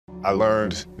I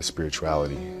learned the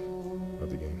spirituality of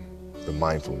the game, the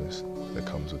mindfulness that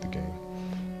comes with the game,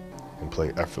 and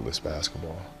play effortless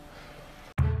basketball.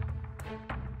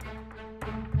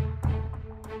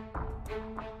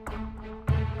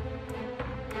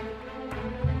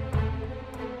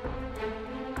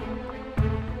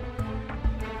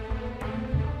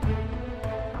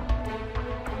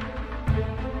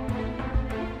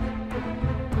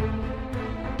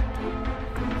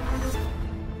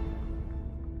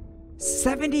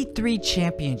 "73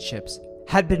 championships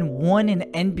had been won in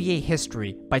NBA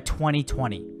history by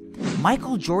 2020.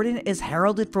 Michael Jordan is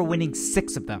heralded for winning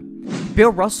 6 of them.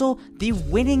 Bill Russell, the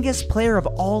winningest player of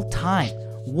all time,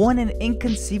 won an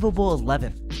inconceivable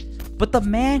 11. But the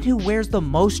man who wears the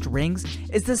most rings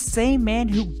is the same man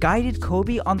who guided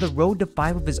Kobe on the road to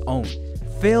 5 of his own,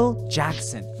 Phil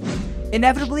Jackson.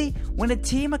 Inevitably, when a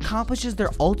team accomplishes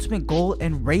their ultimate goal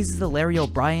and raises the Larry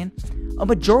O'Brien, a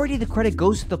majority of the credit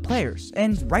goes to the players,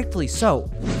 and rightfully so.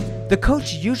 The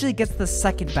coach usually gets the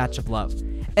second batch of love,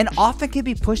 and often can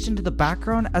be pushed into the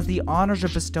background as the honors are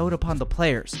bestowed upon the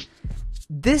players.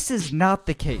 This is not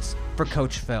the case for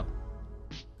Coach Phil.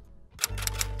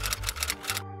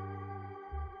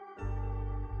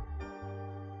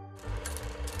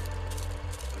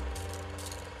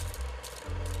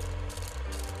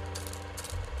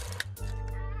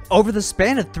 Over the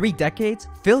span of 3 decades,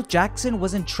 Phil Jackson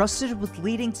was entrusted with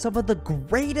leading some of the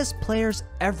greatest players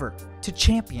ever to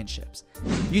championships.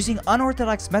 Using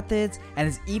unorthodox methods and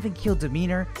his even-keeled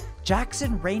demeanor,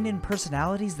 Jackson reined in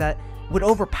personalities that would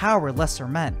overpower lesser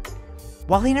men.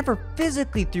 While he never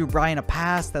physically threw Bryant a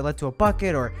pass that led to a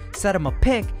bucket or set him a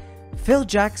pick, Phil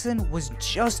Jackson was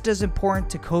just as important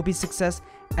to Kobe's success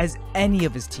as any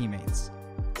of his teammates.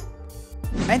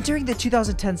 Entering the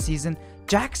 2010 season,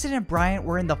 Jackson and Bryant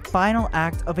were in the final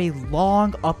act of a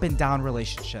long up-and-down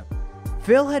relationship.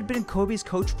 Phil had been Kobe's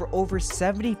coach for over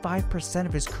 75%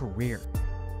 of his career.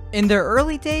 In their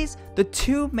early days, the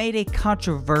two made a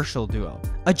controversial duo,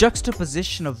 a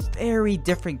juxtaposition of very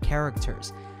different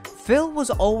characters. Phil was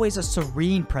always a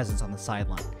serene presence on the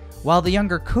sideline, while the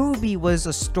younger Kobe was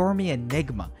a stormy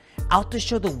enigma, out to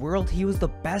show the world he was the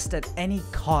best at any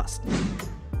cost.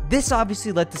 This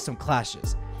obviously led to some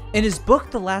clashes. In his book,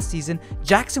 The Last Season,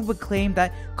 Jackson would claim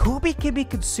that Kobe can be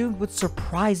consumed with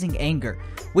surprising anger,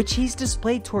 which he's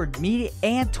displayed toward media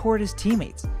and toward his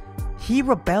teammates. He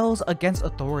rebels against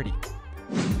authority.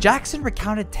 Jackson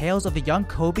recounted tales of a young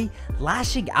Kobe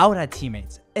lashing out at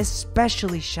teammates,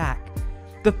 especially Shaq.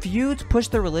 The feuds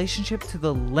pushed their relationship to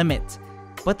the limit,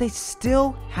 but they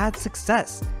still had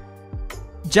success.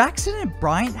 Jackson and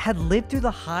Bryant had lived through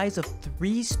the highs of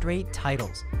 3 straight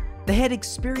titles. They had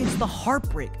experienced the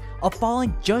heartbreak of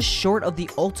falling just short of the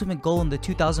ultimate goal in the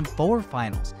 2004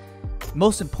 finals.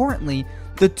 Most importantly,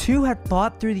 the two had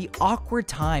fought through the awkward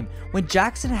time when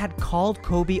Jackson had called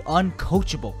Kobe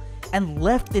uncoachable and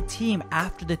left the team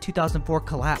after the 2004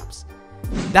 collapse.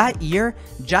 That year,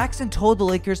 Jackson told the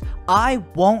Lakers, "I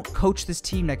won't coach this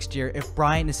team next year if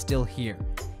Bryant is still here.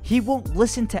 He won't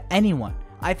listen to anyone.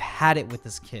 I've had it with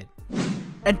this kid."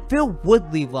 And Phil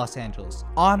would leave Los Angeles,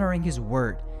 honoring his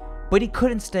word. But he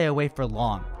couldn't stay away for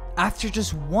long. After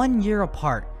just 1 year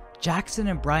apart, Jackson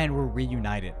and Bryant were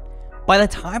reunited. By the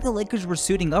time the Lakers were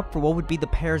suiting up for what would be the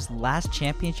pair's last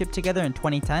championship together in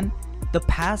 2010, the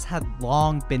past had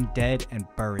long been dead and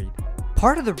buried.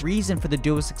 Part of the reason for the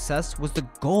duo's success was the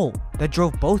goal that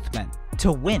drove both men,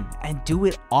 to win and do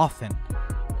it often.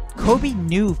 Kobe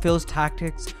knew Phil's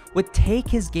tactics would take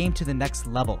his game to the next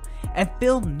level, and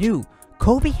Phil knew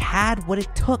Kobe had what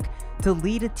it took to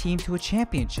lead a team to a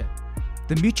championship.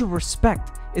 The mutual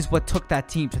respect is what took that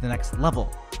team to the next level.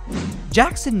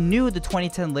 Jackson knew the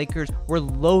 2010 Lakers were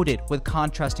loaded with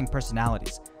contrasting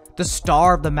personalities. The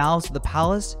star of the Malice of the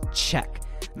Palace? Check.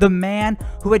 The man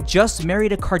who had just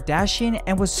married a Kardashian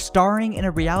and was starring in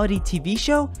a reality TV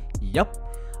show? Yup.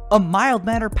 A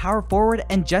mild-mannered power forward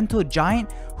and gentle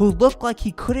giant who looked like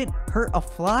he couldn't hurt a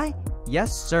fly?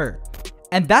 Yes, sir.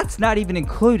 And that's not even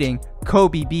including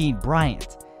Kobe being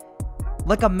Bryant.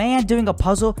 Like a man doing a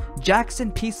puzzle,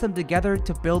 Jackson pieced them together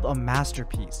to build a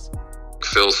masterpiece.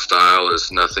 Phil's style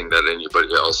is nothing that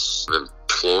anybody else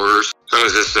implores. I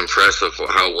was just impressed with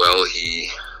how well he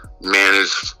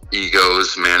managed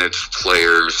egos, managed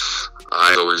players.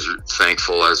 I was always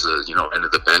thankful as a end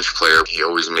of the bench player. He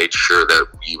always made sure that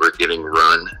we were getting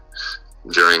run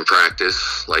during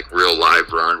practice, like real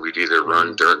live run. We'd either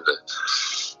run during the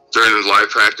live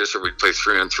practice or we'd play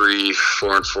 3-on-3,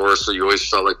 4-on-4. So you always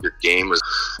felt like your game was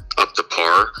up to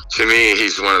par. To me,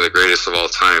 he's one of the greatest of all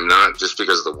time, not just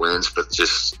because of the wins, but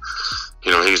just,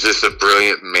 he was just a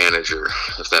brilliant manager,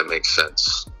 if that makes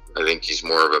sense. I think he's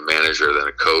more of a manager than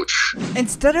a coach.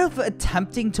 Instead of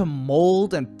attempting to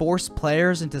mold and force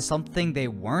players into something they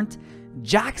weren't,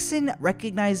 Jackson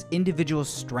recognized individual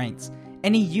strengths,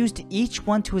 and he used each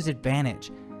one to his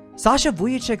advantage. Sasha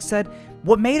Vujacic said,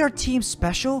 "What made our team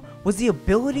special was the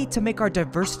ability to make our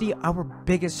diversity our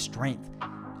biggest strength.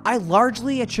 I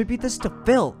largely attribute this to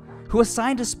Phil, who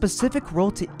assigned a specific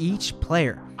role to each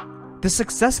player. The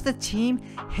success of the team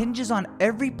hinges on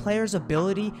every player's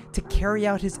ability to carry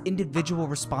out his individual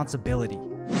responsibility."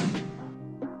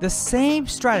 The same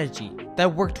strategy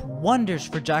that worked wonders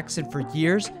for Jackson for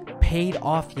years paid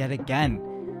off yet again.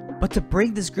 But to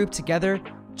bring this group together,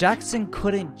 Jackson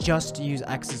couldn't just use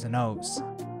X's and O's.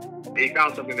 He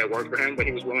found something that worked for him, but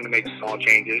he was willing to make small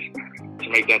changes to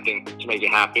make it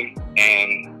happen.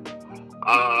 And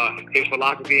his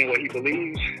philosophy and what he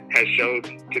believes has showed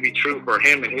to be true for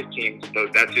him and his team. So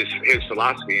that's his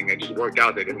philosophy, and it just worked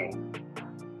out that in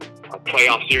a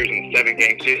playoff series in a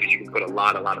 7-game series, you can put a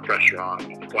lot of pressure on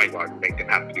the point guard and make them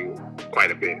have to do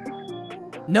quite a bit.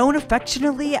 Known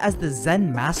affectionately as the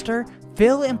Zen Master,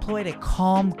 Phil employed a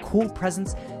calm, cool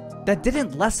presence that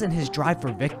didn't lessen his drive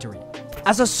for victory.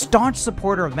 As a staunch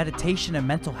supporter of meditation and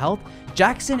mental health,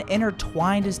 Jackson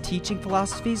intertwined his teaching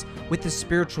philosophies with his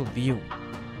spiritual view.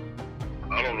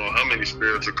 I don't know how many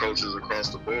spiritual coaches across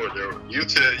the board there. You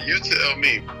tell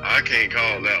me. I can't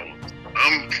call that one.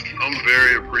 I'm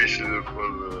very appreciative for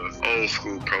the old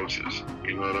school coaches.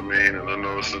 You know what I mean? And I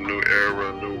know it's a new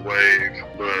era, a new wave,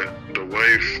 but the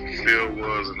way Phil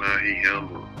was and how he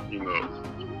handled,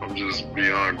 I'm just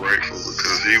beyond grateful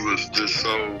because he was just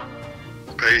so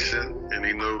patient and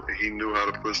he knew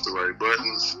how to push the right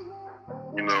buttons.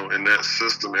 In that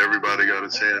system, everybody got a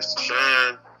chance to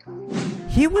shine.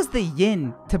 He was the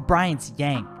yin to Bryant's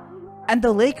yang, and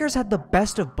the Lakers had the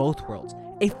best of both worlds,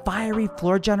 a fiery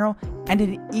floor general and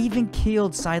an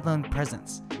even-keeled sideline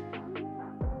presence.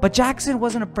 But Jackson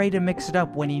wasn't afraid to mix it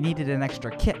up when he needed an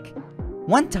extra kick.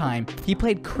 One time, he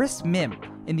played Chris Mim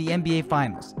in the NBA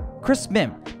Finals. Chris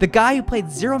Mim, the guy who played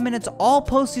 0 minutes all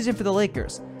postseason for the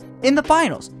Lakers, in the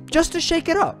finals, just to shake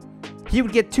it up. He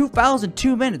would get 2 fouls in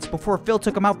 2 minutes before Phil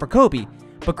took him out for Kobe,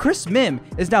 but Chris Mim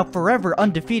is now forever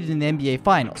undefeated in the NBA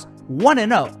Finals,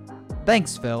 1-0.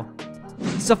 Thanks, Phil.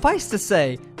 Suffice to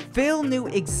say, Phil knew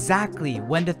exactly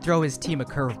when to throw his team a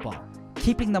curveball,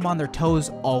 keeping them on their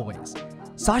toes always.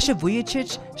 Sasha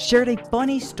Vujacic shared a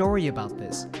funny story about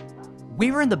this.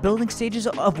 "We were in the building stages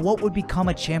of what would become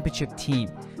a championship team.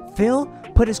 Phil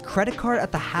put his credit card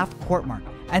at the half-court mark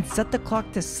and set the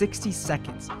clock to 60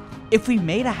 seconds. If we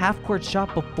made a half-court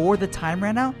shot before the time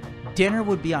ran out, dinner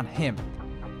would be on him.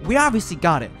 We obviously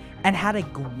got it and had a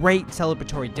great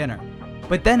celebratory dinner.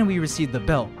 But then we received the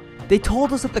bill. They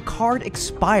told us that the card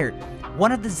expired,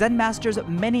 one of the Zen Master's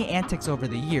many antics over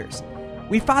the years.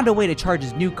 We found a way to charge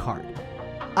his new card.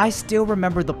 I still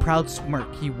remember the proud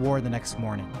smirk he wore the next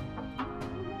morning."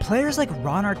 Players like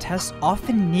Ron Artest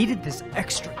often needed this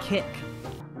extra kick.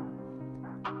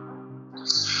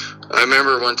 I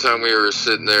remember one time we were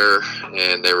sitting there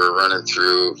and they were running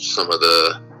through some of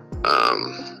the,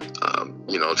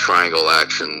 triangle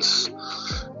actions.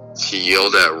 He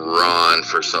yelled at Ron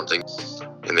for something,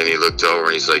 and then he looked over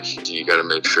and he's like, "You got to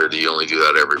make sure that you only do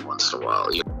that every once in a while."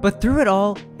 But through it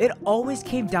all, it always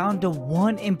came down to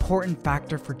one important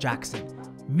factor for Jackson: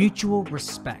 mutual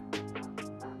respect.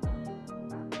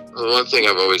 The one thing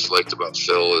I've always liked about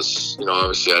Phil is,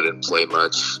 obviously I didn't play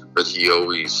much, but he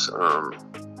always,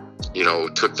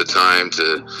 took the time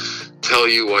to tell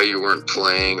you why you weren't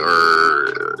playing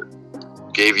or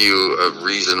gave you a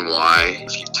reason why.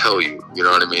 If he tell you, you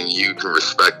know what I mean? You can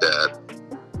respect that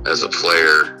as a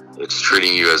player. It's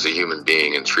treating you as a human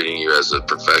being and treating you as a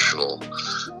professional,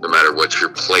 no matter what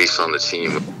your place on the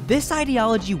team. This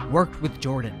ideology worked with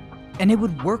Jordan, and it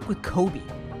would work with Kobe.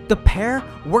 The pair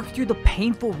worked through the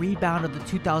painful rebound of the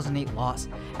 2008 loss,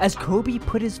 as Kobe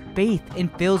put his faith in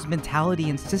Phil's mentality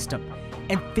and system,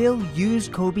 and Phil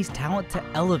used Kobe's talent to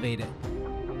elevate it.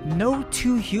 No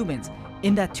two humans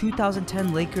in that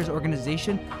 2010 Lakers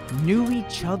organization knew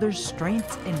each other's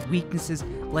strengths and weaknesses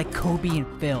like Kobe and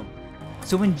Phil.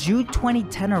 So when June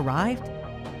 2010 arrived,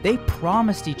 they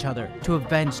promised each other to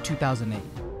avenge 2008.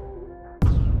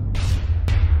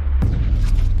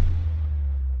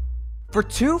 For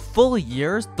 2 full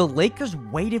years, the Lakers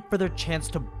waited for their chance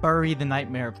to bury the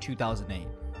nightmare of 2008.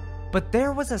 But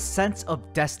there was a sense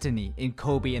of destiny in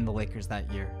Kobe and the Lakers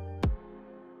that year.